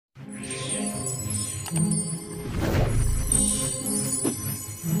Hello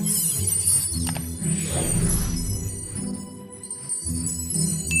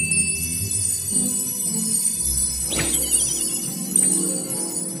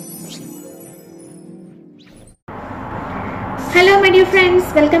my dear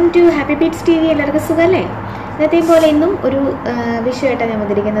friends, welcome to Happy Beats TV. എല്ലാവർക്കും സുഖമല്ലേ? ഇന്നത്തെപോലെ ഇന്നും ഒരു വിഷയമായിട്ടാണ് ഞാൻ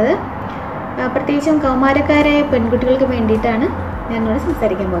വന്നിരിക്കുന്നത്. പ്രത്യേകിച്ചും കൗമാരക്കാരായ പെൺകുട്ടികൾക്ക് വേണ്ടിയിട്ടാണ് ഞാനിവിടെ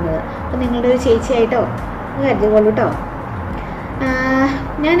സംസാരിക്കാൻ പോകുന്നത്. അപ്പോൾ നിങ്ങളുടെ ഒരു ചേച്ചിയായിട്ടോ കരുതിക്കൊള്ളൂ കേട്ടോ.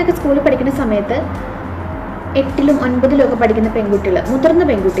 ഞാനൊക്കെ സ്കൂളിൽ പഠിക്കുന്ന സമയത്ത് 8ലും 9ലും ഒക്കെ പഠിക്കുന്ന പെൺകുട്ടികൾ, മുതിർന്ന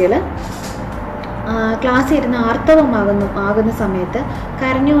പെൺകുട്ടികൾ ക്ലാസ്സിൽ ഇരുന്ന് ആർത്തവമാകുന്ന സമയത്ത്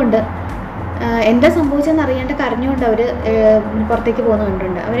കരഞ്ഞുകൊണ്ട് എന്താ സംഭവിച്ചതെന്ന് അറിയാണ്ട് കരഞ്ഞുകൊണ്ട് അവർ പുറത്തേക്ക് പോകുന്ന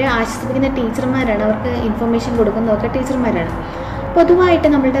കണ്ടിട്ടുണ്ട്. അവരെ ആശ്വസിപ്പിക്കുന്ന ടീച്ചർമാരാണ്, അവർക്ക് ഇൻഫർമേഷൻ കൊടുക്കുന്നതൊക്കെ ടീച്ചർമാരാണ്. പൊതുവായിട്ട്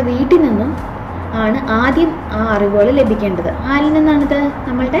നമ്മളുടെ വീട്ടിൽ നിന്നും ആണ് ആദ്യം ആ അറിവുകൾ ലഭിക്കേണ്ടത്. ആരിൽ നിന്നാണിത്?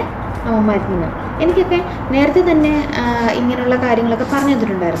 നമ്മളുടെ അമ്മമാരിൽ നിന്നും. എനിക്കൊക്കെ നേരത്തെ തന്നെ ഇങ്ങനെയുള്ള കാര്യങ്ങളൊക്കെ പറഞ്ഞു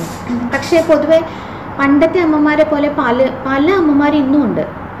തന്നിട്ടുണ്ടായിരുന്നു. പക്ഷേ പൊതുവെ പണ്ടത്തെ അമ്മമാരെ പോലെ പല അമ്മമാരും ഇന്നും ഉണ്ട്.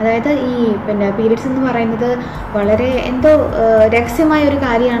 അതായത് ഈ പീരിയഡ്സ് എന്ന് പറയുന്നത് വളരെ എന്തോ രഹസ്യമായ ഒരു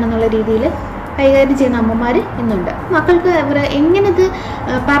കാര്യമാണെന്നുള്ള രീതിയിൽ കൈകാര്യം ചെയ്യുന്ന അമ്മമാർ ഇന്നുണ്ട്. മക്കൾക്ക് അവർ എങ്ങനെത്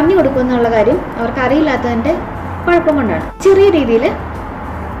പറഞ്ഞു കൊടുക്കുമെന്നുള്ള കാര്യം അവർക്ക് അറിയില്ലാത്തതിൻ്റെ കുഴപ്പം കൊണ്ടാണ്. ചെറിയ രീതിയിൽ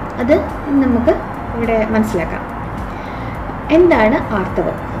അത് നമുക്ക് ഇവിടെ മനസ്സിലാക്കാം. എന്താണ്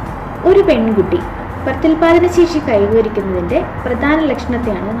ആർത്തവം? ഒരു പെൺകുട്ടി പ്രത്യുൽപാദന ശേഷി കൈവരിക്കുന്നതിൻ്റെ പ്രധാന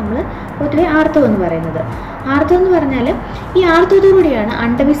ലക്ഷണത്തെയാണ് നമ്മൾ പൊതുവെ ആർത്തവം എന്ന് പറയുന്നത്. ആർത്തവം എന്ന് പറഞ്ഞാൽ ഈ ആർത്തവത്തോടുകൂടിയാണ്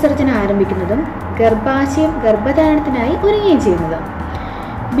അണ്ടവിസർജനം ആരംഭിക്കുന്നതും ഗർഭാശയം ഗർഭധാരണത്തിനായി ഒരുങ്ങുകയും ചെയ്യുന്നത്.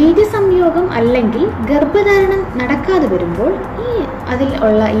 ബീജസംയോഗം അല്ലെങ്കിൽ ഗർഭധാരണം നടക്കാതെ വരുമ്പോൾ അതിൽ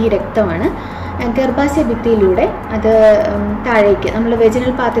ഉള്ള ഈ രക്തമാണ് ഗർഭാശയ ഭിത്തിയിലൂടെ അത് താഴേക്ക് നമ്മൾ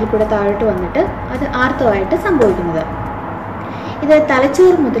വെജിനൽ പാത്തിൽ കൂടെ താഴോട്ട് വന്നിട്ട് അത് ആർത്തവമായിട്ട് സംഭവിക്കുന്നത്. ഇത്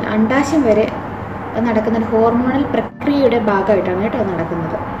തലച്ചോറ് മുതൽ അണ്ഡാശയം വരെ നടക്കുന്ന ഒരു ഹോർമോണൽ പ്രക്രിയയുടെ ഭാഗമായിട്ടാണ് കേട്ടോ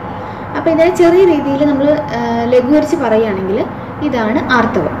നടക്കുന്നത്. അപ്പോൾ ഇതിനെ ചെറിയ രീതിയിൽ നമ്മൾ ലഘൂകരിച്ച് പറയുകയാണെങ്കിൽ ഇതാണ്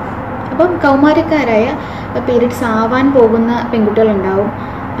ആർത്തവം. അപ്പം കൗമാരക്കാരായ പീരിയഡ്സ് ആവാൻ പോകുന്ന പെൺകുട്ടികളുണ്ടാവും,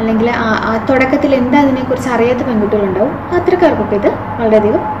 അല്ലെങ്കിൽ തുടക്കത്തിൽ എന്താ അതിനെക്കുറിച്ച് അറിയാത്ത പെൺകുട്ടികളുണ്ടാവും. അത്തരക്കാർക്കൊക്കെ ഇത്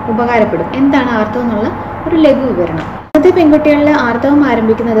വളരെയധികം ഉപകാരപ്പെടും. എന്താണ് ആർത്തവം എന്നുള്ള ഒരു ലഘു വിവരണം. ഇന്നത്തെ പെൺകുട്ടികളിൽ ആർത്തവം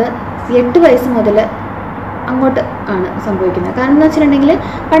ആരംഭിക്കുന്നത് 8 വയസ്സ് മുതൽ അങ്ങോട്ട് ആണ് സംഭവിക്കുന്നത്. കാരണം എന്ന് വെച്ചിട്ടുണ്ടെങ്കിൽ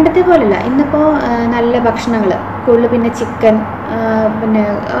പണ്ടത്തെ പോലെയല്ല. ഇന്നിപ്പോൾ നല്ല ഭക്ഷണങ്ങൾ കൂടുതൽ, ചിക്കൻ,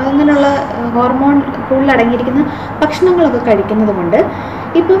 അങ്ങനെയുള്ള ഹോർമോൺ കൂടുതൽ അടങ്ങിയിരിക്കുന്ന ഭക്ഷണങ്ങളൊക്കെ കഴിക്കുന്നത് കൊണ്ട്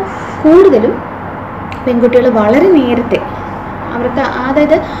ഇപ്പം കൂടുതലും പെൺകുട്ടികൾ വളരെ നേരത്തെ അവർക്ക്,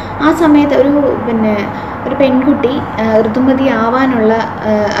 അതായത് ആ സമയത്ത് ഒരു പെൺകുട്ടി ഋതുമതി ആവാനുള്ള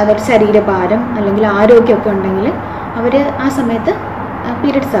അതൊരു ശരീരഭാരം അല്ലെങ്കിൽ ആരോഗ്യമൊക്കെ ഉണ്ടെങ്കിൽ അവർ ആ സമയത്ത്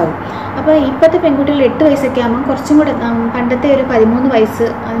പീരിയഡ്സ് ആകും. അപ്പോൾ ഇപ്പോഴത്തെ പെൺകുട്ടികൾ 8 വയസ്സൊക്കെ ആകുമ്പോൾ കുറച്ചും കൂടെ പണ്ടത്തെ ഒരു 13 വയസ്സ്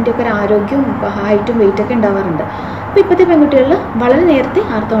അതിൻ്റെയൊക്കെ ഒരു ആരോഗ്യവും ഹൈറ്റും വെയിറ്റൊക്കെ ഉണ്ടാവാറുണ്ട്. അപ്പോൾ ഇപ്പോഴത്തെ പെൺകുട്ടികളിൽ വളരെ നേരത്തെ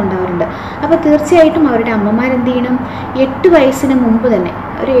ആർത്തവം ഉണ്ടാവാറുണ്ട്. അപ്പോൾ തീർച്ചയായിട്ടും അവരുടെ അമ്മമാരെന്ത് ചെയ്യണം? 8 വയസ്സിന് മുമ്പ് തന്നെ,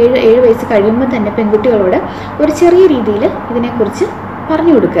 ഒരു 7 വയസ്സ് കഴിയുമ്പോൾ തന്നെ പെൺകുട്ടികളോട് ഒരു ചെറിയ രീതിയിൽ ഇതിനെക്കുറിച്ച്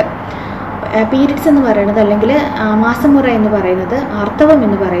പറഞ്ഞു കൊടുക്കുക. പീരിയഡ്സ് എന്ന് പറയുന്നത്, അല്ലെങ്കിൽ മാസമുറ എന്ന് പറയുന്നത്, ആർത്തവം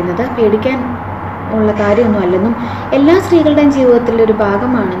എന്ന് പറയുന്നത് പേടിക്കാൻ ഉള്ള കാര്യമൊന്നും അല്ലെന്നും എല്ലാ സ്ത്രീകളുടെയും ജീവിതത്തിലൊരു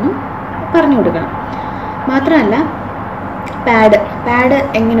ഭാഗമാണെന്നും പറഞ്ഞു കൊടുക്കണം. മാത്രമല്ല പാഡ്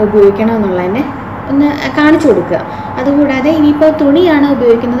എങ്ങനെ ഉപയോഗിക്കണം എന്നുള്ളതിനെ ഒന്ന് കാണിച്ചു കൊടുക്കുക. അതുകൂടാതെ ഇനിയിപ്പോൾ തുണിയാണ്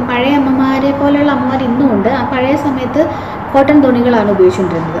ഉപയോഗിക്കുന്നത്, പഴയ അമ്മമാരെ പോലെയുള്ള അമ്മമാർ ഇന്നും ഉണ്ട്. ആ പഴയ സമയത്ത് കോട്ടൺ തുണികളാണ്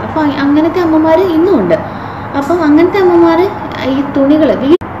ഉപയോഗിച്ചുകൊണ്ടിരുന്നത്. അപ്പോൾ അങ്ങനത്തെ അമ്മമാർ ഇന്നും ഉണ്ട്. അപ്പം അങ്ങനത്തെ അമ്മമാർ ഈ തുണികൾ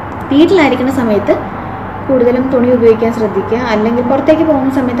വീട്ടിലായിരിക്കുന്ന സമയത്ത് കൂടുതലും തുണി ഉപയോഗിക്കാൻ ശ്രദ്ധിക്കുക. അല്ലെങ്കിൽ പുറത്തേക്ക്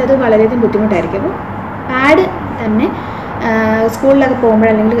പോകുന്ന സമയത്ത് അത് വളരെയധികം ബുദ്ധിമുട്ടായിരിക്കും. അപ്പോൾ പാഡ് തന്നെ സ്കൂളിലൊക്കെ പോകുമ്പോൾ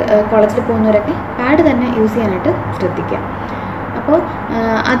അല്ലെങ്കിൽ കോളേജിൽ പോകുന്നവരൊക്കെ പാഡ് തന്നെ യൂസ് ചെയ്യാനായിട്ട് ശ്രദ്ധിക്കുക. അപ്പോൾ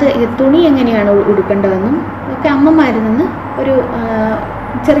അത് തുണി എങ്ങനെയാണ് ഉടുക്കേണ്ടതെന്നും ഒക്കെ അമ്മമാരിൽ നിന്ന് ഒരു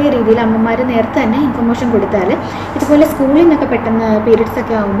ചെറിയ രീതിയിൽ അമ്മമാർ നേരത്തെ തന്നെ ഇൻഫർമേഷൻ കൊടുത്താൽ ഇതുപോലെ സ്കൂളിൽ നിന്നൊക്കെ പെട്ടെന്ന്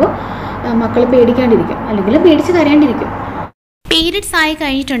പീരിയഡ്സൊക്കെ ആകുമ്പോൾ മക്കൾ പേടിക്കാണ്ടിരിക്കും, അല്ലെങ്കിൽ പേടിച്ച് കരയാണ്ടിരിക്കും. പീരിയഡ്സ് ആയി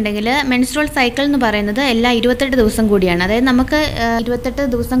കഴിഞ്ഞിട്ടുണ്ടെങ്കിൽ മെൻസ്ട്രുവൽ സൈക്കിൾ എന്ന് പറയുന്നത് എല്ലാ 28 ദിവസം കൂടിയാണ്. അതായത് നമുക്ക് 28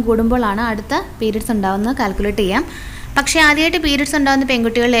 ദിവസം കൂടുമ്പോഴാണ് അടുത്ത പീരിയഡ്സ് ഉണ്ടാവുന്നത് കാൽക്കുലേറ്റ് ചെയ്യാം. പക്ഷേ ആദ്യമായിട്ട് പീരിയഡ്സ് ഉണ്ടാകുന്ന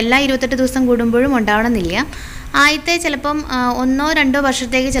പെൺകുട്ടികളിൽ എല്ലാ 28 ദിവസം കൂടുമ്പോഴും ഉണ്ടാവണമെന്നില്ല. ആദ്യത്തെ ചിലപ്പം 1-2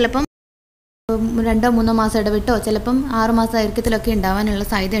 വർഷത്തേക്ക് ചിലപ്പം 2-3 മാസം ഇടവിട്ടോ ചിലപ്പം 6 മാസം ദൈർഘ്യത്തിലൊക്കെ ഉണ്ടാവാനുള്ള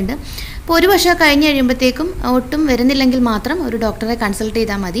സാധ്യതയുണ്ട്. അപ്പോൾ 1 വർഷം കഴിഞ്ഞ് കഴിയുമ്പോഴത്തേക്കും ഒട്ടും വരുന്നില്ലെങ്കിൽ മാത്രം ഒരു ഡോക്ടറെ കൺസൾട്ട്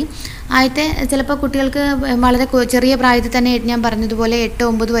ചെയ്താൽ മതി. ആദ്യത്തെ ചിലപ്പോൾ കുട്ടികൾക്ക് വളരെ ചെറിയ പ്രായത്തിൽ തന്നെ ഞാൻ പറഞ്ഞതുപോലെ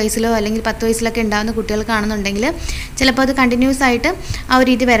 8-9 വയസ്സിലോ അല്ലെങ്കിൽ 10 വയസ്സിലൊക്കെ ഉണ്ടാകുന്ന കുട്ടികൾക്കാണെന്നുണ്ടെങ്കിൽ ചിലപ്പോൾ അത് കണ്ടിന്യൂസ് ആയിട്ട് ആ ഒരു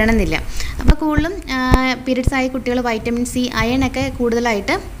രീതി വരണമെന്നില്ല. അപ്പോൾ കൂടുതലും പീരിയഡ്സ് ആയ കുട്ടികൾ വൈറ്റമിൻ സി, അയണൊക്കെ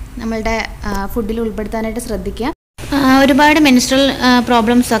കൂടുതലായിട്ട് നമ്മളുടെ ഫുഡിൽ ഉൾപ്പെടുത്താനായിട്ട് ശ്രദ്ധിക്കുക. ഒരുപാട് മെൻസ്ട്രൽ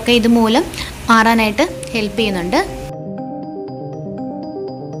പ്രോബ്ലംസൊക്കെ ഇതുമൂലം മാറാനായിട്ട് ഹെൽപ്പ് ചെയ്യുന്നുണ്ട്.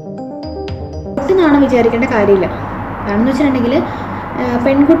 ഒട്ടുന്നാണ് വിചാരിക്കേണ്ട കാര്യമില്ല. കാരണം എന്ന് വെച്ചിട്ടുണ്ടെങ്കിൽ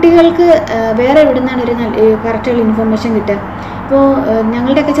പെൺകുട്ടികൾക്ക് വേറെ എവിടെ നിന്നാണ് ഒരു കറക്റ്റുള്ള ഇൻഫർമേഷൻ കിട്ടുക. ഇപ്പോൾ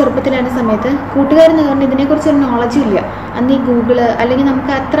ഞങ്ങളുടെയൊക്കെ ചെറുപ്പത്തിലായിരുന്ന സമയത്ത് കൂട്ടുകാരെന്ന് പറഞ്ഞാൽ ഇതിനെക്കുറിച്ചൊരു നോളജും ഇല്ല. അന്ന് ഈ ഗൂഗിള് അല്ലെങ്കിൽ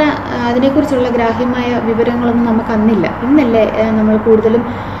നമുക്ക് അത്ര അതിനെക്കുറിച്ചുള്ള ഗ്രാഹ്യമായ വിവരങ്ങളൊന്നും നമുക്ക് അന്നില്ല. ഇന്നല്ലേ നമ്മൾ കൂടുതലും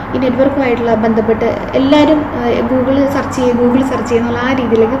ഈ നെറ്റ്വർക്കുമായിട്ടുള്ള ബന്ധപ്പെട്ട് എല്ലാവരും ഗൂഗിൾ സെർച്ച് ചെയ്യുന്നുള്ള ആ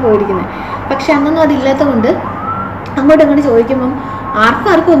രീതിയിലേക്ക് പോയിരിക്കുന്നത്. പക്ഷെ അന്നൊന്നും അതില്ലാത്തത് കൊണ്ട് അങ്ങോട്ട് അങ്ങോട്ട് ചോദിക്കുമ്പം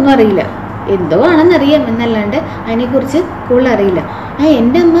ആർക്കും ഒന്നും അറിയില്ല. എന്തോ ആണെന്നറിയാം എന്നല്ലാണ്ട് അതിനെക്കുറിച്ച് കൂടുതൽ അറിയില്ല.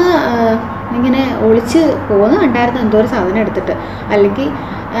 എൻ്റെ അമ്മ ഇങ്ങനെ ഒളിച്ച് പോകുന്ന കണ്ടായിരുന്നു എന്തോ ഒരു സാധനം എടുത്തിട്ട്, അല്ലെങ്കിൽ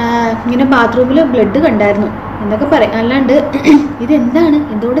ഇങ്ങനെ ബാത്റൂമിൽ ബ്ലഡ് കണ്ടായിരുന്നു എന്നൊക്കെ പറയും. അല്ലാണ്ട് ഇതെന്താണ്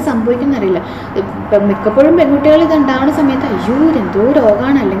എന്തുകൊണ്ട് സംഭവിക്കുന്ന അറിയില്ല. ഇപ്പം മിക്കപ്പോഴും പെൺകുട്ടികൾ ഇതുണ്ടാവുന്ന സമയത്ത് അയ്യോ ഇതെന്തോ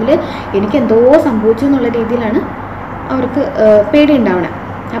രോഗമാണ് അല്ലെങ്കിൽ എനിക്ക് എന്തോ സംഭവിച്ചു എന്നുള്ള രീതിയിലാണ് അവർക്ക് പേടി ഉണ്ടാവണേ.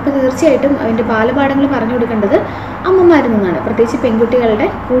 അപ്പോൾ തീർച്ചയായിട്ടും അതിൻ്റെ ബാലപാഠങ്ങൾ പറഞ്ഞു കൊടുക്കേണ്ടത് അമ്മമാരിൽ നിന്നാണ്. പ്രത്യേകിച്ച് പെൺകുട്ടികളുടെ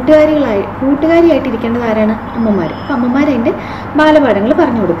കൂട്ടുകാരിയായിട്ടിരിക്കേണ്ടത് ആരാണ്? അമ്മമാർ. അപ്പോൾ അമ്മമാർ അതിൻ്റെ ബാലപാഠങ്ങൾ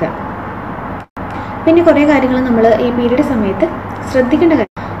പറഞ്ഞു കൊടുക്കുക. പിന്നെ കുറേ കാര്യങ്ങൾ നമ്മൾ ഈ പീരീഡ് സമയത്ത് ശ്രദ്ധിക്കേണ്ട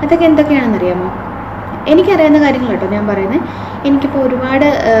കാര്യം അതൊക്കെ എന്തൊക്കെയാണെന്ന് അറിയാമോ? എനിക്കറിയാവുന്ന കാര്യങ്ങൾ കേട്ടോ ഞാൻ പറയുന്നത്. എനിക്കിപ്പോൾ ഒരുപാട്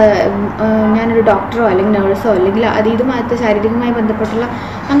ഞാനൊരു ഡോക്ടറോ അല്ലെങ്കിൽ നേഴ്സോ അല്ലെങ്കിൽ ഇതുമായിട്ട് ശാരീരികമായി ബന്ധപ്പെട്ടുള്ള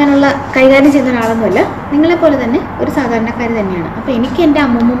അങ്ങനെയുള്ള കൈകാര്യം ചെയ്യുന്ന ഒരാളൊന്നുമല്ല. നിങ്ങളെപ്പോലെ തന്നെ ഒരു സാധാരണക്കാർ തന്നെയാണ്. അപ്പോൾ എനിക്ക് എൻ്റെ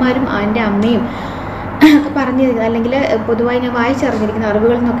അമ്മൂമ്മമാരും എൻ്റെ അമ്മയും ഒക്കെ പറഞ്ഞു തരുന്നത് അല്ലെങ്കിൽ പൊതുവായി ഞാൻ വായിച്ചറിഞ്ഞിരിക്കുന്ന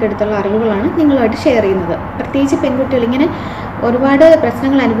അറിവുകളിൽ നിന്നൊക്കെ എടുത്തുള്ള അറിവുകളാണ് നിങ്ങളുമായിട്ട് ഷെയർ ചെയ്യുന്നത്. പ്രത്യേകിച്ച് പെൺകുട്ടികൾ ഇങ്ങനെ ഒരുപാട്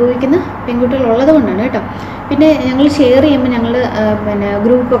പ്രശ്നങ്ങൾ അനുഭവിക്കുന്ന പെൺകുട്ടികൾ ഉള്ളത് കൊണ്ടാണ് കേട്ടോ. പിന്നെ ഞങ്ങൾ ഷെയർ ചെയ്യുമ്പോൾ ഞങ്ങൾ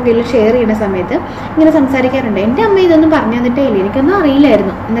ഗ്രൂപ്പൊക്കെ ഷെയർ ചെയ്യുന്ന സമയത്ത് ഇങ്ങനെ സംസാരിക്കാറുണ്ട്. എൻ്റെ അമ്മ ഇതൊന്നും പറഞ്ഞു തന്നിട്ടേ ഇല്ല, എനിക്കൊന്നും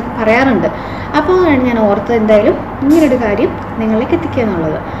അറിയില്ലായിരുന്നു എന്നൊക്കെ പറയാറുണ്ട്. അപ്പോൾ ഞാൻ ഓർത്തത് എന്തായാലും ഇങ്ങനൊരു കാര്യം നിങ്ങളിലേക്ക് എത്തിക്കുക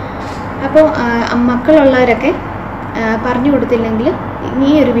എന്നുള്ളത്. അപ്പോൾ മക്കളുള്ളവരൊക്കെ പറഞ്ഞു കൊടുത്തില്ലെങ്കിൽ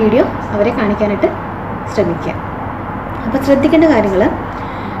ഈ ഒരു വീഡിയോ അവരെ കാണിക്കാനായിട്ട് ശ്രമിക്കുക. അപ്പോൾ ശ്രദ്ധിക്കേണ്ട കാര്യങ്ങൾ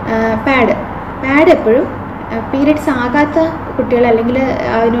പാഡ് എപ്പോഴും പീരിയഡ്സ് ആകാത്ത കുട്ടികൾ അല്ലെങ്കിൽ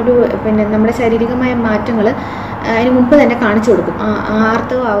അതിനൊരു നമ്മുടെ ശാരീരികമായ മാറ്റങ്ങൾ അതിന് മുമ്പ് തന്നെ കാണിച്ചു കൊടുക്കും,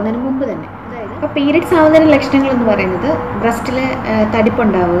 ആർത്തവം ആവുന്നതിന് മുമ്പ് തന്നെ. അതായത് അപ്പോൾ പീരിയഡ്സ് ആവുന്നതിന് ലക്ഷണങ്ങൾ എന്ന് പറയുന്നത് ബ്രസ്റ്റിൽ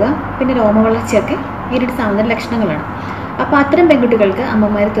തടിപ്പുണ്ടാവുക, പിന്നെ രോമവളർച്ചയൊക്കെ പീരിയഡ്സ് ആവുന്നതിന് ലക്ഷണങ്ങളാണ്. അപ്പോൾ അത്തരം പെൺകുട്ടികൾക്ക്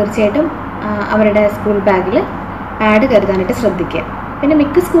അമ്മമാർ തീർച്ചയായിട്ടും അവരുടെ സ്കൂൾ ബാഗിൽ പാഡ് കരുതാനായിട്ട് ശ്രദ്ധിക്കുക. പിന്നെ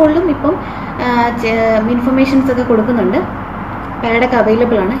മിക്ക സ്കൂളിലും ഇപ്പം ഇൻഫർമേഷൻസ് ഒക്കെ കൊടുക്കുന്നുണ്ട്, പാഡൊക്കെ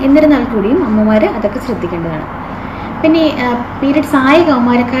അവൈലബിൾ ആണ്. എന്നിരുന്നാൽ കൂടിയും അമ്മമാർ അതൊക്കെ ശ്രദ്ധിക്കേണ്ടതാണ്. പിന്നെ പീരിയഡ്സ് ആയ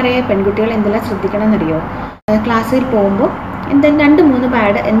കൗമാരക്കാരായ പെൺകുട്ടികൾ എന്തെല്ലാം ശ്രദ്ധിക്കണം എന്നറിയോ? ക്ലാസ്സിൽ പോകുമ്പോൾ എന്തായാലും 2-3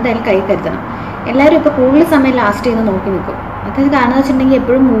 പാഡ് എന്തായാലും കൈ കരുതണം. എല്ലാവരും ഇപ്പോൾ കൂടുതൽ സമയം ലാസ്റ്റ് ചെയ്യുന്ന നോക്കി നിൽക്കും. അത് കാരണം വെച്ചിട്ടുണ്ടെങ്കിൽ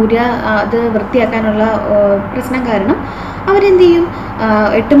എപ്പോഴും അത് വൃത്തിയാക്കാനുള്ള പ്രശ്നം കാരണം അവരെന്ത് ചെയ്യും,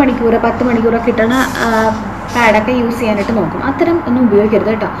 8 മണിക്കൂർ 10 മണിക്കൂറൊക്കെ കിട്ടണ പാഡൊക്കെ യൂസ് ചെയ്യാനായിട്ട് നോക്കും. അത്തരം ഒന്നും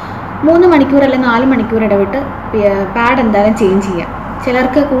ഉപയോഗിക്കരുത് കേട്ടോ. 3 മണിക്കൂർ അല്ലെങ്കിൽ 4 മണിക്കൂർ ഇടവിട്ട് പാഡ് എന്തായാലും ചേഞ്ച് ചെയ്യാം.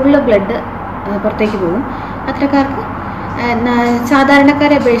 ചിലർക്ക് കൂടുതൽ ബ്ലഡ് പുറത്തേക്ക് പോകും. അത്തരക്കാർക്ക്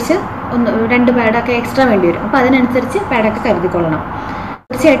സാധാരണക്കാരെ അപേക്ഷിച്ച് 2 പാഡൊക്കെ എക്സ്ട്രാ വേണ്ടി വരും. അപ്പോൾ അതിനനുസരിച്ച് പാഡൊക്കെ കരുതിക്കൊള്ളണം.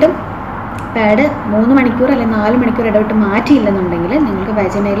 തീർച്ചയായിട്ടും പാഡ് 3 മണിക്കൂർ അല്ലെങ്കിൽ 4 മണിക്കൂർ ഇടവിട്ട് മാറ്റിയില്ലെന്നുണ്ടെങ്കിൽ നിങ്ങൾക്ക്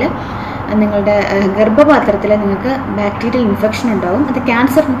വജനയിൽ നിങ്ങളുടെ ഗർഭപാത്രത്തിൽ നിങ്ങൾക്ക് ബാക്ടീരിയൽ ഇൻഫെക്ഷൻ ഉണ്ടാവും. അത്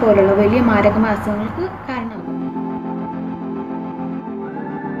ക്യാൻസറിന് പോലുള്ള വലിയ മാരകമായ അസുഖങ്ങൾക്ക് കാരണമാകും.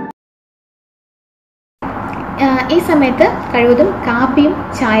 ഈ സമയത്ത് കഴിവതും കാപ്പിയും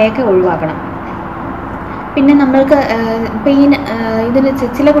ചായയൊക്കെ ഒഴിവാക്കണം. പിന്നെ നമ്മൾക്ക് പെയിൻ ഇതിന്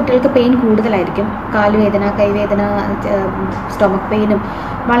ചില കുട്ടികൾക്ക് പെയിൻ കൂടുതലായിരിക്കും. കാലുവേദന, കൈവേദന, സ്റ്റൊമക്ക് പെയിനും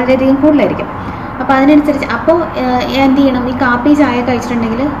വളരെയധികം കൂടുതലായിരിക്കും. അപ്പോൾ അതിനനുസരിച്ച് അപ്പോൾ എന്ത് ചെയ്യണം, ഈ കാപ്പി ചായ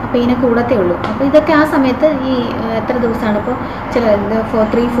കഴിച്ചിട്ടുണ്ടെങ്കിൽ പെയിന് കൂടത്തേ ഉള്ളൂ. അപ്പോൾ ഇതൊക്കെ ആ സമയത്ത് ഈ എത്ര ദിവസമാണ്, ഇപ്പോൾ ചില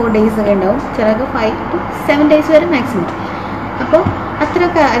 3-4 ഡേയ്സ് ഒക്കെ ഉണ്ടാവും, ചിലർക്ക് 5 to 7 ഡേയ്സ് വരെ മാക്സിമം. അപ്പോൾ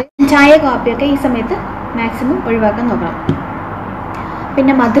അത്രയൊക്കെ ചായ കാപ്പിയൊക്കെ ഈ സമയത്ത് മാക്സിമം ഒഴിവാക്കാൻ നോക്കണം.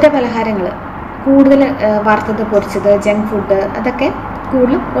 പിന്നെ മധുര പലഹാരങ്ങൾ കൂടുതൽ വറുത്തത്, പൊരിച്ചത്, ജങ്ക് ഫുഡ് അതൊക്കെ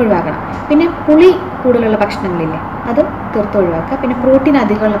കൂടുതലും ഒഴിവാക്കണം. പിന്നെ പുളി കൂടുതലുള്ള ഭക്ഷണങ്ങളില്ലേ അതും തീർത്തും ഒഴിവാക്കുക. പിന്നെ പ്രോട്ടീൻ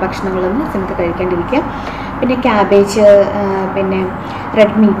അധികമുള്ള ഭക്ഷണങ്ങളൊന്നും സമയത്ത് കഴിക്കാണ്ടിരിക്കുക. പിന്നെ ക്യാബേജ്, പിന്നെ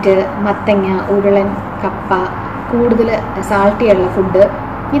റെഡ് മീറ്റ്, മത്തങ്ങ, ഉരുളൻ, കപ്പ, കൂടുതൽ സാൾട്ടിയുള്ള ഫുഡ്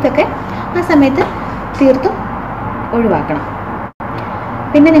ഇതൊക്കെ ആ സമയത്ത് തീർത്തും ഒഴിവാക്കണം.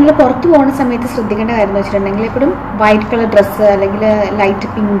 പിന്നെ നിങ്ങൾ പുറത്ത് പോകുന്ന സമയത്ത് ശ്രദ്ധിക്കേണ്ട കാര്യം എന്ന് വെച്ചിട്ടുണ്ടെങ്കിൽ എപ്പോഴും വൈറ്റ് കളർ ഡ്രസ്സ് അല്ലെങ്കിൽ light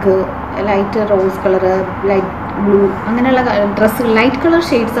pink, light rose colour, light blue അങ്ങനെയുള്ള ഡ്രസ്സുകൾ, ലൈറ്റ് കളർ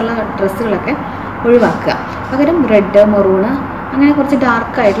ഷെയ്ഡ്സ് ഉള്ള ഡ്രസ്സുകളൊക്കെ ഒഴിവാക്കുക. പകരം റെഡ്, മെറൂണ് അങ്ങനെ കുറച്ച്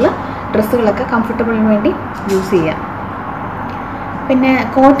ഡാർക്കായിട്ടുള്ള ഡ്രസ്സുകളൊക്കെ കംഫർട്ടബിളിന് വേണ്ടി യൂസ് ചെയ്യുക. പിന്നെ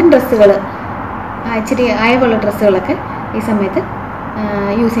കോട്ടൺ ഡ്രസ്സുകൾ, ഇച്ചിരി അയവുള്ള ഡ്രസ്സുകളൊക്കെ ഈ സമയത്ത്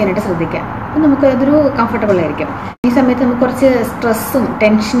യൂസ് ചെയ്യാനായിട്ട് ശ്രദ്ധിക്കുക. അപ്പം നമുക്ക് അതൊരു കംഫർട്ടബിൾ ആയിരിക്കും. ഈ സമയത്ത് നമുക്ക് കുറച്ച് സ്ട്രെസ്സും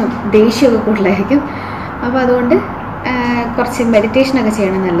ടെൻഷനും ദേഷ്യമൊക്കെ കൂടുതലായിരിക്കും. അപ്പോൾ അതുകൊണ്ട് കുറച്ച് മെഡിറ്റേഷനൊക്കെ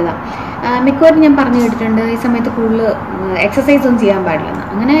ചെയ്യണം നല്ലതാണ്. മിക്കവാറും ഞാൻ പറഞ്ഞു കേട്ടിട്ടുണ്ട് ഈ സമയത്ത് കൂടുതൽ എക്സസൈസ് ഒന്നും ചെയ്യാൻ പാടില്ലെന്ന്.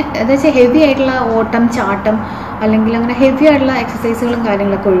 അങ്ങനെ എന്താ വെച്ചാൽ ഹെവി ആയിട്ടുള്ള ഓട്ടം ചാട്ടം അല്ലെങ്കിൽ അങ്ങനെ ഹെവി ആയിട്ടുള്ള എക്സസൈസുകളും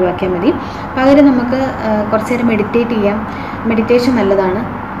കാര്യങ്ങളൊക്കെ ഒഴിവാക്കിയാൽ മതി. പകരം നമുക്ക് കുറച്ച് നേരം മെഡിറ്റേറ്റ് ചെയ്യാം. മെഡിറ്റേഷൻ നല്ലതാണ്.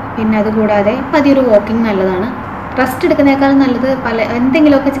 പിന്നെ അതുകൂടാതെ പതിയൊരു വാക്കിംഗ് നല്ലതാണ്. റെസ്റ്റ് എടുക്കുന്നതിനേക്കാളും നല്ലത്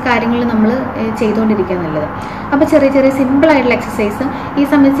എന്തെങ്കിലുമൊക്കെ കാര്യങ്ങൾ നമ്മൾ ചെയ്തുകൊണ്ടിരിക്കുക നല്ലത്. അപ്പോൾ ചെറിയ ചെറിയ സിമ്പിളായിട്ടുള്ള എക്സസൈസ് ഈ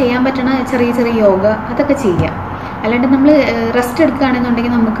സമയത്ത് ചെയ്യാൻ പറ്റുന്ന ചെറിയ ചെറിയ യോഗ അതൊക്കെ ചെയ്യാം. അല്ലാണ്ട് നമ്മൾ റെസ്റ്റ്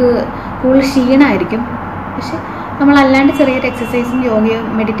എടുക്കുകയാണെന്നുണ്ടെങ്കിൽ നമുക്ക് കൂടുതൽ ക്ഷീണമായിരിക്കും. പക്ഷെ നമ്മളല്ലാണ്ട് ചെറിയൊരു എക്സസൈസും യോഗയും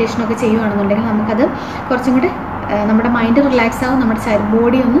മെഡിറ്റേഷനും ഒക്കെ ചെയ്യുകയാണെന്നുണ്ടെങ്കിൽ നമുക്കത് കുറച്ചും കൂടെ നമ്മുടെ മൈൻഡ് റിലാക്സ് ആവും, നമ്മുടെ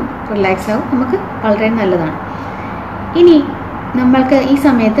ബോഡി ഒന്ന് റിലാക്സ് ആവും. നമുക്ക് വളരെ നല്ലതാണ്. ഇനി നമ്മൾക്ക് ഈ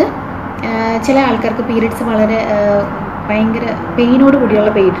സമയത്ത് ചില ആൾക്കാർക്ക് പീരിയഡ്സ് വളരെ ഭയങ്കര പെയിനോട്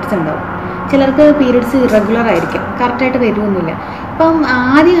കൂടിയുള്ള പീരിയഡ്സ് ഉണ്ടാവും. ചിലർക്ക് പീരിയഡ്സ് ഇറഗുലർ ആയിരിക്കും, കറക്റ്റായിട്ട് വരുമൊന്നുമില്ല. ഇപ്പം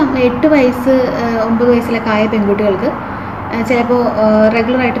ആദ്യം 8 വയസ്സ് 9 വയസ്സിലൊക്കെ ആയ പെൺകുട്ടികൾക്ക് ചിലപ്പോൾ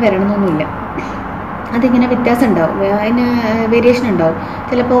റെഗുലറായിട്ട് വരണമെന്നൊന്നുമില്ല. അതിങ്ങനെ വ്യത്യാസം ഉണ്ടാവും, അതിന് വേരിയേഷൻ ഉണ്ടാവും.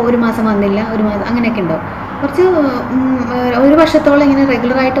 ചിലപ്പോൾ ഒരു മാസം വന്നില്ല, ഒരു മാസം അങ്ങനെയൊക്കെ ഉണ്ടാവും. കുറച്ച് ഒരു വർഷത്തോളം ഇങ്ങനെ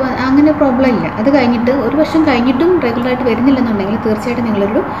റെഗുലറായിട്ട് അങ്ങനെ പ്രോബ്ലം ഇല്ല. അത് കഴിഞ്ഞിട്ട് ഒരു വർഷം കഴിഞ്ഞിട്ടും റെഗുലറായിട്ട് വരുന്നില്ലെന്നുണ്ടെങ്കിൽ തീർച്ചയായിട്ടും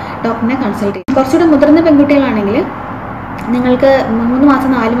നിങ്ങളൊരു ഡോക്ടറിനെ കൺസൾട്ട് ചെയ്യും. കുറച്ചുകൂടെ മുതിർന്ന പെൺകുട്ടികളാണെങ്കിൽ നിങ്ങൾക്ക് 3 മാസം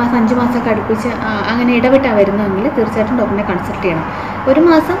 4 മാസം 5 മാസമൊക്കെ അടുപ്പിച്ച് അങ്ങനെ ഇടവിട്ടാണ് വരുന്നതെങ്കിൽ തീർച്ചയായിട്ടും ഡോക്ടറിനെ കൺസൾട്ട് ചെയ്യണം. 1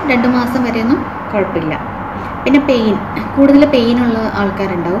 മാസം 2 മാസം വരെയൊന്നും കുഴപ്പമില്ല. പിന്നെ കൂടുതൽ പെയിനുള്ള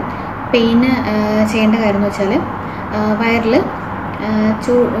ആൾക്കാരുണ്ടാവും. പെയിന് ചെയ്യേണ്ട കാര്യം എന്ന് വെച്ചാൽ വയറിൽ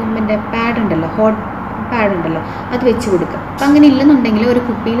മറ്റേ പാഡ് ഉണ്ടല്ലോ, ഹോട്ട് പാഡ് ഉണ്ടല്ലോ, അത് വെച്ച് കൊടുക്കുക. അപ്പം അങ്ങനെ ഇല്ലെന്നുണ്ടെങ്കിൽ ഒരു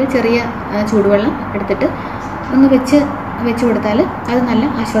കുപ്പിയിൽ ചെറിയ ചൂടുവെള്ളം എടുത്തിട്ട് ഒന്ന് വെച്ച് കൊടുത്താൽ അത് നല്ല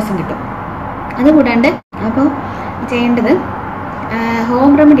ആശ്വാസം കിട്ടും. അതുകൂടാണ്ട് അപ്പോൾ ചെയ്യേണ്ടത്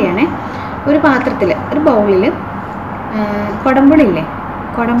ഹോം റെമഡിയാണേ. ഒരു പാത്രത്തിൽ ഒരു ബൗളിൽ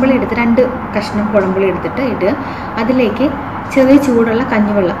കുടംപുളി എടുത്ത് 2 കഷ്ണം കുടംപുളി എടുത്തിട്ട് ഇടുക. അതിലേക്ക് ചെറിയ ചൂടുള്ള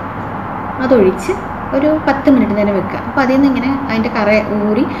കഞ്ഞിവെള്ളം അതൊഴിച്ച് ഒരു 10 മിനിറ്റ് നേരം വെക്കുക. അപ്പോൾ അതിൽ നിന്ന് ഇങ്ങനെ അതിൻ്റെ കറ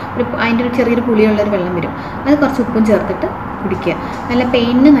ഊറി അതിൻ്റെ ഒരു ചെറിയൊരു പുളിയുള്ളൊരു വെള്ളം വരും. അത് കുറച്ച് ഉപ്പും ചേർത്തിട്ട് കുടിക്കുക. നല്ല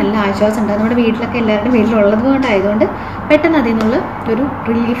പെയിനിന് നല്ല ആശ്വാസം ഉണ്ടാകും. നമ്മുടെ വീട്ടിലൊക്കെ എല്ലാവരുടെയും വീട്ടിലുള്ളത് കൊണ്ടായതുകൊണ്ട് പെട്ടെന്ന് അതിൽ നിന്നുള്ള ഒരു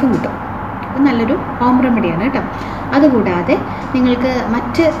റിലീഫും കിട്ടും. അത് നല്ലൊരു ഹോം റെമഡിയാണ് കേട്ടോ. അതുകൂടാതെ നിങ്ങൾക്ക്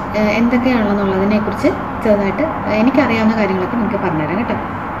മറ്റ് എന്തൊക്കെയാണെന്നുള്ളതിനെക്കുറിച്ച് ചെറുതായിട്ട് എനിക്കറിയാവുന്ന കാര്യങ്ങളൊക്കെ നിങ്ങൾക്ക് പറഞ്ഞുതരാം കേട്ടോ.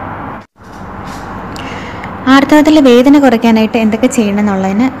 ആർത്തവത്തിൽ വേദന കുറയ്ക്കാനായിട്ട് എന്തൊക്കെ ചെയ്യണം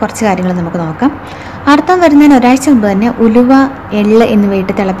എന്നുള്ളതിന് കുറച്ച് കാര്യങ്ങൾ നമുക്ക് നോക്കാം. ആർത്തവം വരുന്നതിന് ഒരാഴ്ച മുമ്പ് തന്നെ ഉലുവ, എള്ള്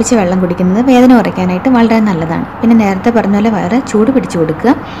എന്നിവയിട്ട് തിളപ്പിച്ച് വെള്ളം കുടിക്കുന്നത് വേദന കുറയ്ക്കാനായിട്ട് വളരെ നല്ലതാണ്. പിന്നെ നേരത്തെ പറഞ്ഞ പോലെ വയറ് ചൂട് പിടിച്ചു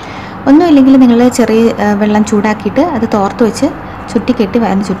കൊടുക്കുക. ഒന്നുമില്ലെങ്കിൽ നിങ്ങൾ ചെറിയ വെള്ളം ചൂടാക്കിയിട്ട് അത് തോർത്ത് വെച്ച് ചുറ്റിക്കെട്ടി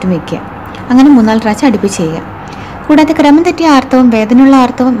വയറിന് ചുറ്റും വയ്ക്കുക. അങ്ങനെ 3-4 പ്രാവശ്യം അടുപ്പിച്ച് ചെയ്യുക. കൂടാതെ ക്രമം തെറ്റിയ ആർത്തവം, വേദനയുള്ള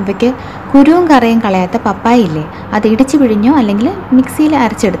ആർത്തവം ഇവയ്ക്ക് കുരുവും കറയും കളയാത്ത പപ്പായ ഇല്ലേ, അത് ഇടിച്ച് പിഴിഞ്ഞോ അല്ലെങ്കിൽ മിക്സിയിൽ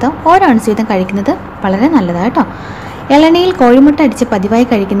അരച്ചെടുത്തോ ഓരോ അൺസ് വീതം കഴിക്കുന്നത് വളരെ നല്ലതാണ് കേട്ടോ. ഇളനീയിൽ കോഴിമുട്ട അടിച്ച് പതിവായി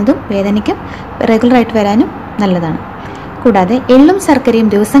കഴിക്കുന്നതും വേദനയ്ക്കും റെഗുലറായിട്ട് വരാനും നല്ലതാണ്. കൂടാതെ എള്ളും ശർക്കരയും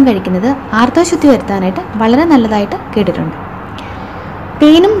ദിവസം കഴിക്കുന്നത് ആർത്തവശുദ്ധി വരുത്താനായിട്ട് വളരെ നല്ലതായിട്ട് കേട്ടിട്ടുണ്ട്.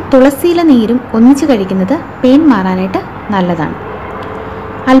 തേനും തുളസിയില നീരും ഒന്നിച്ച് കഴിക്കുന്നത് പെയിൻ മാറാനായിട്ട് നല്ലതാണ്.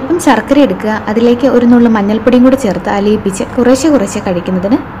 അല്പം ശർക്കര എടുക്കുക, അതിലേക്ക് ഒരു നുള്ളു മഞ്ഞൾപ്പൊടിയും കൂടി ചേർത്ത് അലിയിപ്പിച്ച് കുറേശ്ശെ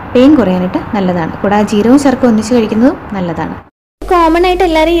കഴിക്കുന്നതിന് പെയിൻ കുറയാനായിട്ട് നല്ലതാണ്. കൂടാതെ ജീരകവും ശർക്കരയും ഒന്നിച്ച് കഴിക്കുന്നതും നല്ലതാണ്. കോമൺ ആയിട്ട്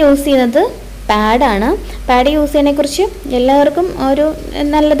എല്ലാവരും യൂസ് ചെയ്യുന്നത് പാഡാണ്. പാഡ് യൂസ് ചെയ്യുന്നതിനെക്കുറിച്ച് എല്ലാവർക്കും ഒരു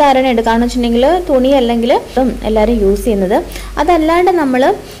നല്ല ധാരണയുണ്ട്. കാരണം വെച്ചിട്ടുണ്ടെങ്കിൽ തുണി അല്ലെങ്കിൽ എല്ലാവരും യൂസ് ചെയ്യുന്നത്. അതല്ലാണ്ട് നമ്മൾ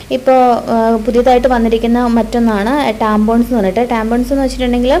ഇപ്പോൾ പുതിയതായിട്ട് വന്നിരിക്കുന്ന മറ്റൊന്നാണ് ടാമ്പോൺസ് എന്ന് പറഞ്ഞിട്ട്. ടാമ്പോൺസ് എന്ന്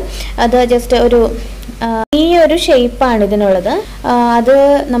വെച്ചിട്ടുണ്ടെങ്കിൽ അത് ജസ്റ്റ് ഈ ഒരു ഷേപ്പാണ് ഇതിനുള്ളത്. അത്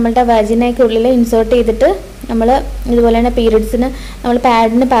നമ്മളുടെ വജിനയ്ക്കുള്ളിൽ ഇൻസേർട്ട് ചെയ്തിട്ട് നമ്മൾ ഇതുപോലെ തന്നെ പീരിയഡ്സിന് നമ്മൾ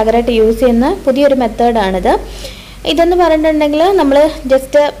പാഡിന് പകരമായിട്ട് യൂസ് ചെയ്യുന്ന പുതിയൊരു മെത്തേഡാണിത്. ഇതെന്ന് പറഞ്ഞിട്ടുണ്ടെങ്കിൽ നമ്മൾ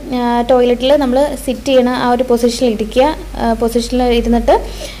ജസ്റ്റ് ടോയ്ലറ്റിൽ നമ്മൾ സിറ്റ് ചെയ്യണ ആ ഒരു പൊസിഷനിൽ ഇരിക്കുക. പൊസിഷനിൽ ഇരുന്നിട്ട്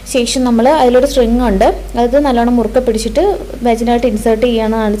ശേഷം നമ്മൾ അതിലൊരു സ്ട്രിങ് ഉണ്ട്, അത് നല്ലോണം മുറുക്കെ പിടിച്ചിട്ട് വെജിനായിട്ട് ഇൻസേർട്ട്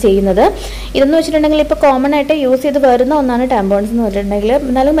ചെയ്യണതാണ് ചെയ്യുന്നത്. ഇതെന്ന് വെച്ചിട്ടുണ്ടെങ്കിൽ ഇപ്പോൾ കോമൺ ആയിട്ട് യൂസ് ചെയ്ത് വരുന്ന ഒന്നാണ് ടാമ്പോൺസ് എന്ന് പറഞ്ഞിട്ടുണ്ടെങ്കിൽ.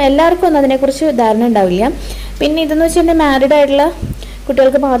 എന്നാലും എല്ലാവർക്കും ഒന്നും അതിനെക്കുറിച്ച് ധാരണ ഉണ്ടാവില്ല. പിന്നെ ഇതെന്ന് വെച്ചിട്ടുണ്ടെങ്കിൽ മാരീഡ് ആയിട്ടുള്ള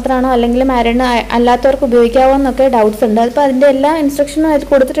കുട്ടികൾക്ക് മാത്രമാണോ അല്ലെങ്കിൽ മാരീഡ് അല്ലാത്തവർക്ക് ഉപയോഗിക്കാവോ എന്നൊക്കെ ഡൗട്ട്സ് ഉണ്ട്. അതിപ്പോൾ അതിൻ്റെ എല്ലാ ഇൻസ്ട്രക്ഷനും അതിൽ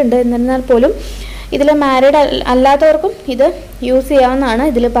കൊടുത്തിട്ടുണ്ട്. എന്നിരുന്നാൽ പോലും ഇതിൽ മാരീഡ് അല്ലാത്തവർക്കും ഇത് യൂസ് ചെയ്യാവുന്നതാണ്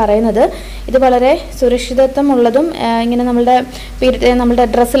ഇതിൽ പറയുന്നത്. ഇത് വളരെ സുരക്ഷിതത്വമുള്ളതും ഇങ്ങനെ നമ്മളുടെ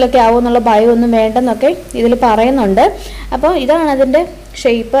ഡ്രസ്സിലൊക്കെ ആവുമെന്നുള്ള ഭയമൊന്നും വേണ്ടെന്നൊക്കെ ഇതിൽ പറയുന്നുണ്ട്. അപ്പോൾ ഇതാണ് അതിൻ്റെ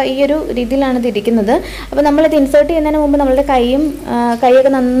ഷേപ്പ്. ഈ ഒരു രീതിയിലാണ് ഇത് ഇരിക്കുന്നത്. അപ്പോൾ നമ്മളിത് ഇൻസേർട്ട് ചെയ്യുന്നതിന് മുമ്പ് നമ്മളുടെ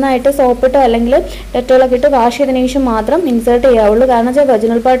കൈയൊക്കെ നന്നായിട്ട് സോപ്പിട്ടോ അല്ലെങ്കിൽ ഡെറ്റോളൊക്കെ ഇട്ട് വാഷ് ചെയ്തതിനു ശേഷം മാത്രം ഇൻസേർട്ട് ചെയ്യാവുള്ളൂ. കാരണം വെച്ചാൽ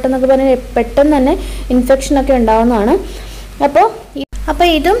വജിനൽ പാർട്ട് എന്നൊക്കെ പറഞ്ഞാൽ പെട്ടെന്ന് തന്നെ ഇൻഫെക്ഷനൊക്കെ ഉണ്ടാവുന്നതാണ്. അപ്പോൾ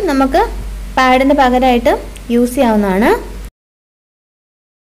ഇതും നമുക്ക് പാഡിന് പകരമായിട്ട് യൂസ് ചെയ്യാവുന്നതാണ്.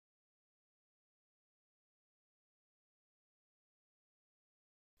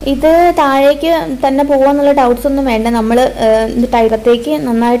 ഇത് താഴേക്ക് തന്നെ പോകുമെന്നുള്ള ഡൗട്ട്സ് ഒന്നും വേണ്ട. നമ്മൾ ടൈറത്തേക്ക്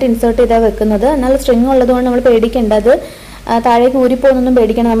നന്നായിട്ട് ഇൻസേർട്ട് ചെയ്താണ് വെക്കുന്നത്. എന്നാൽ സ്ട്രിങ് ഉള്ളതുകൊണ്ട് നമ്മൾ പേടിക്കേണ്ടത് താഴേക്ക് ഊരിപ്പോകുന്നൊന്നും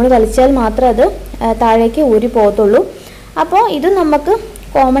പേടിക്കണം. നമ്മൾ വലിച്ചാൽ മാത്രമേ അത് താഴേക്ക് ഊരി പോകത്തുള്ളൂ. അപ്പോൾ ഇത് നമുക്ക്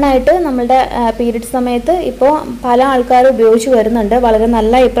കോമൺ ആയിട്ട് നമ്മളുടെ പീരിയഡ്സ് സമയത്ത് ഇപ്പോൾ പല ആൾക്കാരും ഉപയോഗിച്ച് വരുന്നുണ്ട്. വളരെ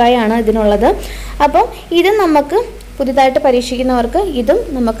നല്ല അഭിപ്രായമാണ് ഇതിനുള്ളത്. അപ്പോൾ ഇത് നമുക്ക് പുതിയതായിട്ട് പരീക്ഷിക്കുന്നവർക്ക് ഇതും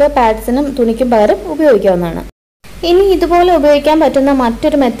നമുക്ക് പാഡ്സിനും തുണിക്കും പകരം ഉപയോഗിക്കാവുന്നതാണ്. ഇനി ഇതുപോലെ ഉപയോഗിക്കാൻ പറ്റുന്ന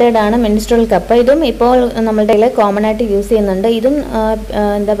മറ്റൊരു മെത്തേഡാണ് മെൻസ്ട്രുവൽ കപ്പ്. ഇതും ഇപ്പോൾ നമ്മളുടെ കയ്യിൽ കോമൺ ആയിട്ട് യൂസ് ചെയ്യുന്നുണ്ട്. ഇതും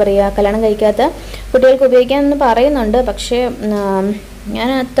എന്താ പറയുക, കല്യാണം കഴിക്കാത്ത കുട്ടികൾക്ക് ഉപയോഗിക്കാമെന്ന് പറയുന്നുണ്ട്. പക്ഷേ ഞാൻ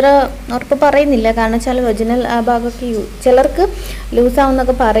അത്ര ഉറപ്പ് പറയുന്നില്ല. കാരണം വെച്ചാൽ വെജിനൽ ആ ഭാഗമൊക്കെ ചിലർക്ക്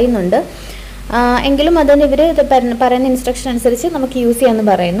ലൂസാവുന്നൊക്കെ പറയുന്നുണ്ട്. എങ്കിലും അതിന് ഇവർ പറയുന്ന ഇൻസ്ട്രക്ഷൻ അനുസരിച്ച് നമുക്ക് യൂസ് ചെയ്യാമെന്ന്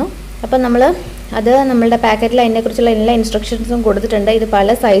പറയുന്നു. അപ്പം നമ്മൾ അത് നമ്മളുടെ പാക്കറ്റിൽ അതിനെക്കുറിച്ചുള്ള എല്ലാ ഇൻസ്ട്രക്ഷൻസും കൊടുത്തിട്ടുണ്ട്. ഇത്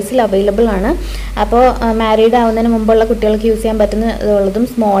പല സൈസിൽ അവൈലബിൾ ആണ്. അപ്പോൾ മാരീഡ് ആവുന്നതിന് മുമ്പുള്ള കുട്ടികൾക്ക് യൂസ് ചെയ്യാൻ പറ്റുന്നതുള്ളതും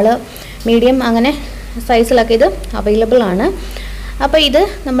സ്മോള്, മീഡിയം അങ്ങനെ സൈസിലൊക്കെ ഇത് അവൈലബിൾ ആണ്. അപ്പോൾ ഇത്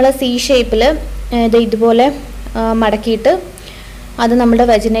നമ്മൾ C ഷേപ്പിൽ ഇത് ഇതുപോലെ മടക്കിയിട്ട് അത് നമ്മുടെ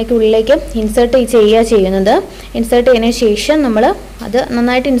വജിനയ്ക്ക് ഉള്ളിലേക്ക് ഇൻസേർട്ട് ചെയ്യുന്നത്. ഇൻസേർട്ട് ചെയ്തതിന് ശേഷം നമ്മൾ അത്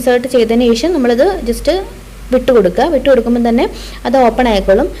നന്നായിട്ട് ഇൻസേർട്ട് ചെയ്തതിന് ശേഷം നമ്മളിത് ജസ്റ്റ് വിട്ടുകൊടുക്കുമ്പോൾ തന്നെ അത് ഓപ്പൺ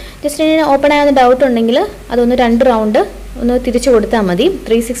ആയിക്കോളും. ജസ്റ്റ് ഇങ്ങനെ ഓപ്പൺ ആകുന്ന ഡൗട്ട് ഉണ്ടെങ്കിൽ അതൊന്ന് 2 റൗണ്ട് ഒന്ന് തിരിച്ചു കൊടുത്താൽ മതി.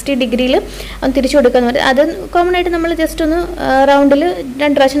 360 ഡിഗ്രിയിൽ ഒന്ന് തിരിച്ചു കൊടുക്കാന്ന് പറയും. അത് കോമൺ ആയിട്ട് നമ്മൾ ജസ്റ്റ് ഒന്ന് റൗണ്ടിൽ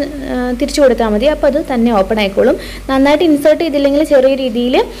 2 പ്രാവശ്യം തിരിച്ചു കൊടുത്താൽ മതി. അപ്പോൾ അത് തന്നെ ഓപ്പൺ ആയിക്കോളും. നന്നായിട്ട് ഇൻസേർട്ട് ചെയ്തില്ലെങ്കിൽ ചെറിയ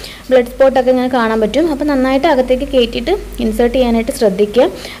രീതിയിൽ ബ്ലഡ് സ്പോട്ടൊക്കെ ഇങ്ങനെ കാണാൻ പറ്റും. അപ്പോൾ നന്നായിട്ട് അകത്തേക്ക് കയറ്റിയിട്ട് ഇൻസേർട്ട് ചെയ്യാനായിട്ട് ശ്രദ്ധിക്കുക.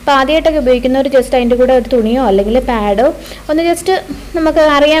 അപ്പോൾ ആദ്യമായിട്ടൊക്കെ ഉപയോഗിക്കുന്നവർ ജസ്റ്റ് അതിൻ്റെ കൂടെ ഒരു തുണിയോ അല്ലെങ്കിൽ പാഡോ ഒന്ന് ജസ്റ്റ് നമുക്ക്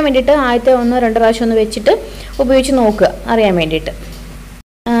അറിയാൻ വേണ്ടിയിട്ട് ആദ്യത്തെ 1-2 പ്രാവശ്യം ഒന്ന് വെച്ചിട്ട് ഉപയോഗിച്ച് നോക്കുക, അറിയാൻ വേണ്ടിയിട്ട്.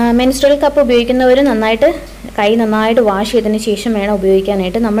 മെൻസ്ട്രുവൽ കപ്പ് ഉപയോഗിക്കുന്നവർ കൈ നന്നായിട്ട് വാഷ് ചെയ്തതിന് ശേഷം വേണം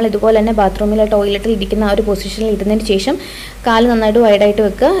ഉപയോഗിക്കാനായിട്ട്. നമ്മൾ ഇതുപോലെ തന്നെ ബാത്റൂമിലെ ടോയ്ലറ്റിൽ ഇരിക്കുന്ന ആ ഒരു പൊസിഷനിൽ ഇരുന്നതിന് ശേഷം കാല് നന്നായിട്ട് വൈഡായിട്ട്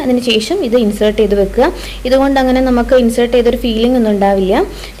വെക്കുക. അതിന് ശേഷം ഇത് ഇൻസേർട്ട് ചെയ്ത് വെക്കുക. ഇതുകൊണ്ട് അങ്ങനെ നമുക്ക് ഇൻസേർട്ട് ചെയ്തൊരു ഫീലിംഗ് ഒന്നും ഉണ്ടാവില്ല.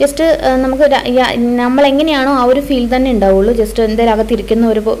 ജസ്റ്റ് നമുക്ക് നമ്മളെങ്ങനെയാണോ ആ ഒരു ഫീൽ തന്നെ ഉണ്ടാവുള്ളൂ. ജസ്റ്റ് എന്തെങ്കിലും അകത്തിരിക്കുന്ന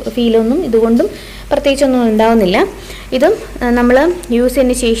ഒരു ഫീലൊന്നും ഇതുകൊണ്ടും പ്രത്യേകിച്ചൊന്നും ഉണ്ടാവുന്നില്ല. ഇതും നമ്മൾ യൂസ്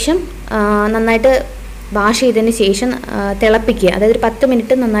ചെയ്തതിന് ശേഷം നന്നായിട്ട് വാഷ് ചെയ്തതിന് ശേഷം തിളപ്പിക്കുക. അതായത് ഒരു 10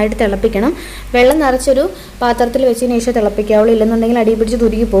 മിനിറ്റ് നന്നായിട്ട് തിളപ്പിക്കണം. വെള്ളം നിറച്ചൊരു പാത്രത്തിൽ വെച്ചതിന് ശേഷം തിളപ്പിക്കാവുള്ളൂ. ഇല്ലെന്നുണ്ടെങ്കിൽ അടി പിടിച്ച്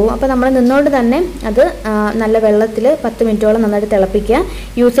തുരുകി പോകും. അപ്പോൾ നമ്മൾ നിന്നുകൊണ്ട് തന്നെ അത് നല്ല വെള്ളത്തിൽ 10 മിനിറ്റോളം നന്നായിട്ട് തിളപ്പിക്കുക.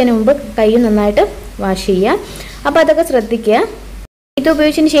 യൂസ് ചെയ്യുന്നതിന് മുമ്പ് കൈ നന്നായിട്ട് വാഷ് ചെയ്യുക. അപ്പോൾ അതൊക്കെ ശ്രദ്ധിക്കുക. ഇത്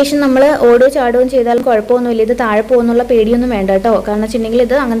ഉപയോഗിച്ചതിന് ശേഷം നമ്മൾ ഓടുകയോ ചാടുകയും ചെയ്താലും കുഴപ്പമൊന്നുമില്ല. ഇത് താഴെ പോകുന്നുള്ള പേടിയൊന്നും വേണ്ട കേട്ടോ. കാരണം വെച്ചിട്ടുണ്ടെങ്കിൽ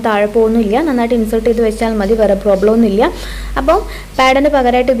ഇത് അങ്ങനെ താഴെ പോകുന്നില്ല. നന്നായിട്ട് ഇൻസേർട്ട് ചെയ്ത് വെച്ചാൽ മതി, വേറെ പ്രോബ്ലം ഒന്നുമില്ല. അപ്പോൾ പാഡിന്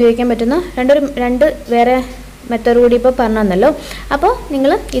പകരമായിട്ട് ഉപയോഗിക്കാൻ പറ്റുന്ന രണ്ട് വേറെ മെത്തേഡ് കൂടി ഇപ്പോൾ പറഞ്ഞു തന്നല്ലോ. അപ്പോൾ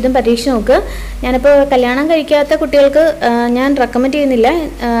നിങ്ങൾ ഇതും പരീക്ഷിച്ച് നോക്കുക. ഞാനിപ്പോൾ കല്യാണം കഴിക്കാത്ത കുട്ടികൾക്ക് ഞാൻ റെക്കമെൻഡ് ചെയ്യുന്നില്ല,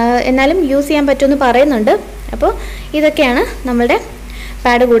 എന്നാലും യൂസ് ചെയ്യാൻ പറ്റുമെന്ന് പറയുന്നുണ്ട്. അപ്പോൾ ഇതൊക്കെയാണ് നമ്മളുടെ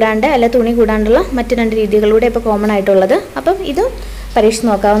പാഡ് കൂടാണ്ട് അല്ല തുണി കൂടാണ്ടുള്ള മറ്റ് 2 രീതികളിലൂടെ ഇപ്പോൾ കോമൺ ആയിട്ടുള്ളത്. അപ്പം ഇതും പരീക്ഷിച്ച്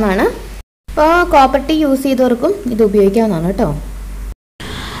നോക്കാവുന്നതാണ്. അപ്പോൾ കോപ്പർട്ടി യൂസ് ചെയ്തവർക്കും ഇത് ഉപയോഗിക്കാവുന്നതാണ് കേട്ടോ.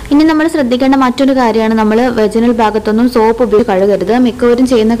 ഇനി നമ്മൾ ശ്രദ്ധിക്കേണ്ട മറ്റൊരു കാര്യമാണ്, നമ്മൾ വെജിനൽ ഭാഗത്തൊന്നും സോപ്പ് ഉപയോഗിച്ച് കഴുകരുത്. മിക്കവരും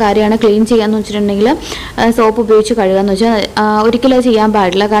ചെയ്യുന്ന കാര്യമാണ് ക്ലീൻ ചെയ്യാന്ന് വെച്ചിട്ടുണ്ടെങ്കിൽ സോപ്പ് ഉപയോഗിച്ച് കഴുകാന്ന് വെച്ചാൽ ഒരിക്കലും അത് ചെയ്യാൻ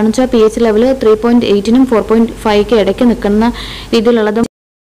പാടില്ല. കാരണം വെച്ചാൽ pH ലെവൽ 3.8നും 4.5ക്ക് ഇടയ്ക്ക് നിൽക്കുന്ന രീതിയിലുള്ളതും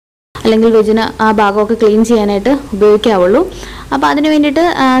അല്ലെങ്കിൽ വെജിന് ആ ഭാഗമൊക്കെ ക്ലീൻ ചെയ്യാനായിട്ട് ഉപയോഗിക്കാവുള്ളൂ. അപ്പോൾ അതിന് വേണ്ടിയിട്ട്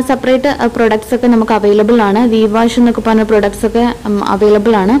സെപ്പറേറ്റ് പ്രൊഡക്ട്സ് ഒക്കെ നമുക്ക് അവൈലബിൾ ആണ്. വി വാഷ് എന്നൊക്കെ പറഞ്ഞ പ്രൊഡക്ട്സ് ഒക്കെ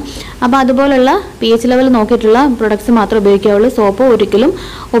അവൈലബിൾ ആണ്. അപ്പോൾ അതുപോലുള്ള pH ലെവൽ നോക്കിയിട്ടുള്ള പ്രൊഡക്ട്സ് മാത്രമേ ഉപയോഗിക്കാവുള്ളൂ. സോപ്പ് ഒരിക്കലും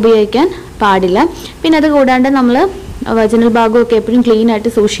ഉപയോഗിക്കാൻ പാടില്ല. പിന്നെ അത് കൂടാണ്ട് നമ്മൾ വെജിനൽ ഭാഗമൊക്കെ എപ്പോഴും ക്ലീൻ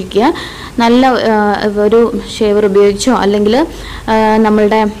ആയിട്ട് സൂക്ഷിക്കുക. നല്ല ഒരു ഷേവർ ഉപയോഗിച്ചോ അല്ലെങ്കിൽ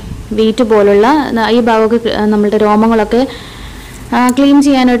നമ്മളുടെ വീറ്റ് പോലുള്ള ഈ ഭാഗമൊക്കെ നമ്മളുടെ രോമങ്ങളൊക്കെ ക്ലീൻ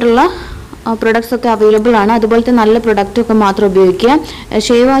ചെയ്യാനായിട്ടുള്ള പ്രൊഡക്ട്സ് ഒക്കെ അവൈലബിൾ ആണ്. അതുപോലത്തെ നല്ല പ്രൊഡക്റ്റൊക്കെ മാത്രം ഉപയോഗിക്കുക.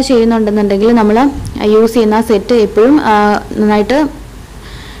 ഷേവ് വാഷ് ചെയ്യുന്നുണ്ടെന്നുണ്ടെങ്കിൽ നമ്മൾ യൂസ് ചെയ്യുന്ന സെറ്റ് എപ്പോഴും നന്നായിട്ട്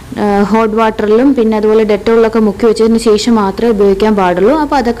ഹോട്ട് വാട്ടറിലും പിന്നെ അതുപോലെ ഡെറ്റോളിലൊക്കെ മുക്കി വെച്ചതിന് ശേഷം മാത്രമേ ഉപയോഗിക്കാൻ പാടുള്ളൂ.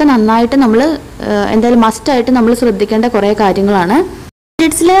 അപ്പോൾ അതൊക്കെ നന്നായിട്ട് നമ്മൾ എന്തായാലും മസ്റ്റായിട്ട് നമ്മൾ ശ്രദ്ധിക്കേണ്ട കുറേ കാര്യങ്ങളാണ്.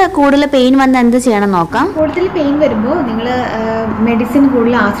 പീരിയഡ്സിൽ കൂടുതൽ പെയിൻ വന്ന് എന്ത് ചെയ്യണം നോക്കാം. കൂടുതൽ പെയിൻ വരുമ്പോൾ നിങ്ങൾ മെഡിസിൻ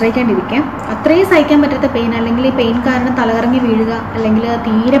കൂടുതൽ ആശ്രയിക്കാണ്ടിരിക്കാം. അത്രയും സഹിക്കാൻ പറ്റാത്ത പെയിൻ അല്ലെങ്കിൽ ഈ പെയിൻ കാരണം തലകറങ്ങി വീഴുക അല്ലെങ്കിൽ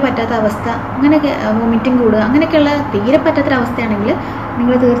തീരെ പറ്റാത്ത അവസ്ഥ, അങ്ങനെയൊക്കെ വോമിറ്റിംഗ് കൂടുക, അങ്ങനെയൊക്കെയുള്ള തീരെ പറ്റാത്തൊരവസ്ഥയാണെങ്കിൽ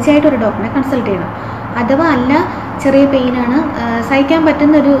നിങ്ങൾ തീർച്ചയായിട്ടും ഒരു ഡോക്ടറെ കൺസൾട്ട് ചെയ്യണം. അഥവാ അല്ല ചെറിയ പെയിനാണ്, സഹിക്കാൻ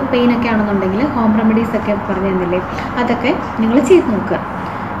പറ്റുന്നൊരു പെയിനൊക്കെ ആണെന്നുണ്ടെങ്കിൽ ഹോം റെമഡീസ് ഒക്കെ പറഞ്ഞു തന്നില്ലേ, അതൊക്കെ നിങ്ങൾ ചെയ്ത് നോക്കുക.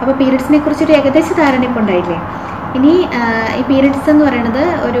 അപ്പോൾ പീരിയഡ്സിനെ കുറിച്ചൊരു ഏകദേശ ധാരണ ഇപ്പോൾ ഉണ്ടായില്ലേ. ഇനി ഈ പീരിയഡ്സ് എന്ന് പറയുന്നത്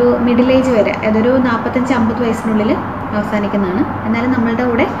ഒരു മിഡിൽ ഏജ് വരെ, അതൊരു 45-50 വയസ്സിനുള്ളിൽ അവസാനിക്കുന്നതാണ്. എന്നാലും നമ്മളുടെ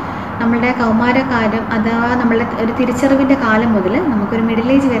കൂടെ നമ്മളുടെ കൗമാരകാലം അഥവാ നമ്മളുടെ ഒരു തിരിച്ചറിവിൻ്റെ കാലം മുതൽ നമുക്കൊരു മിഡിൽ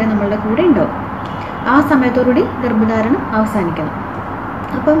ഏജ് വരെ നമ്മളുടെ കൂടെ ഉണ്ടാവും. ആ സമയത്തോടുകൂടി ഗർഭധാരണം അവസാനിക്കണം.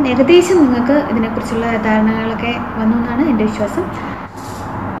 അപ്പം ഏകദേശം നിങ്ങൾക്ക് ഇതിനെക്കുറിച്ചുള്ള ധാരണകളൊക്കെ വന്നു എന്നാണ് എൻ്റെ വിശ്വാസം.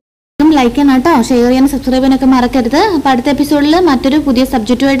 ലൈക്ക് ചെയ്യണം കേട്ടോ, ഷെയർ ചെയ്യാനും സബ്സ്ക്രൈബ് ചെയ്യാനൊക്കെ മറക്കരുത്. അപ്പോൾ അടുത്ത എപ്പിസോഡിൽ മറ്റൊരു പുതിയ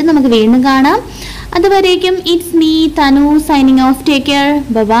സബ്ജക്റ്റുമായിട്ട് നമുക്ക് വീണ്ടും കാണാം. അതുവരേക്കും it's me Tanu signing off. Take care,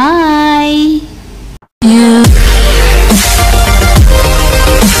 by.